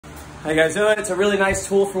How you guys doing? It's a really nice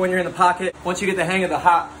tool for when you're in the pocket. Once you get the hang of the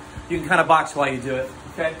hop, you can kind of box while you do it,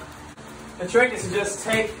 okay? The trick is to just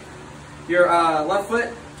take your left foot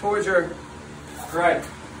towards your right.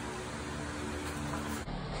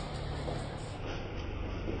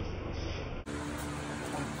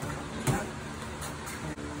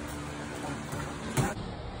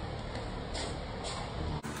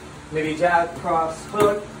 Maybe jab, cross,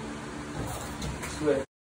 hook, switch.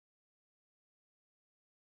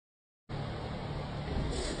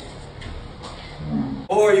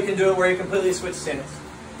 Or you can do it where you completely switch stance.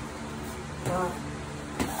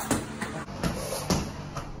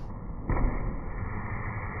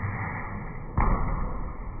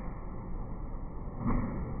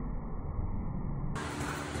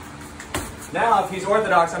 Now, if he's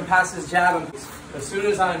orthodox, I'm past his jab. As soon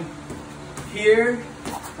as I'm here,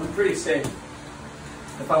 I'm pretty safe.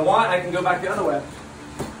 If I want, I can go back the other way.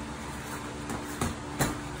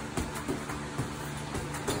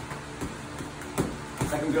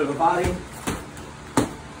 I can go to the body.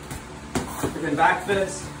 I can back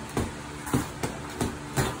fist.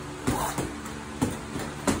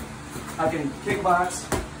 I can kickbox.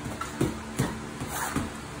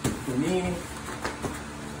 The knee.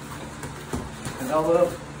 An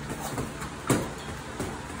elbow.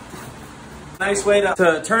 Nice way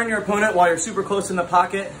to turn your opponent while you're super close in the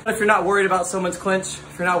pocket. If you're not worried about someone's clinch,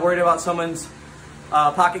 if you're not worried about someone's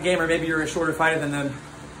pocket game, or maybe you're a shorter fighter than them,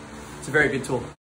 it's a very good tool.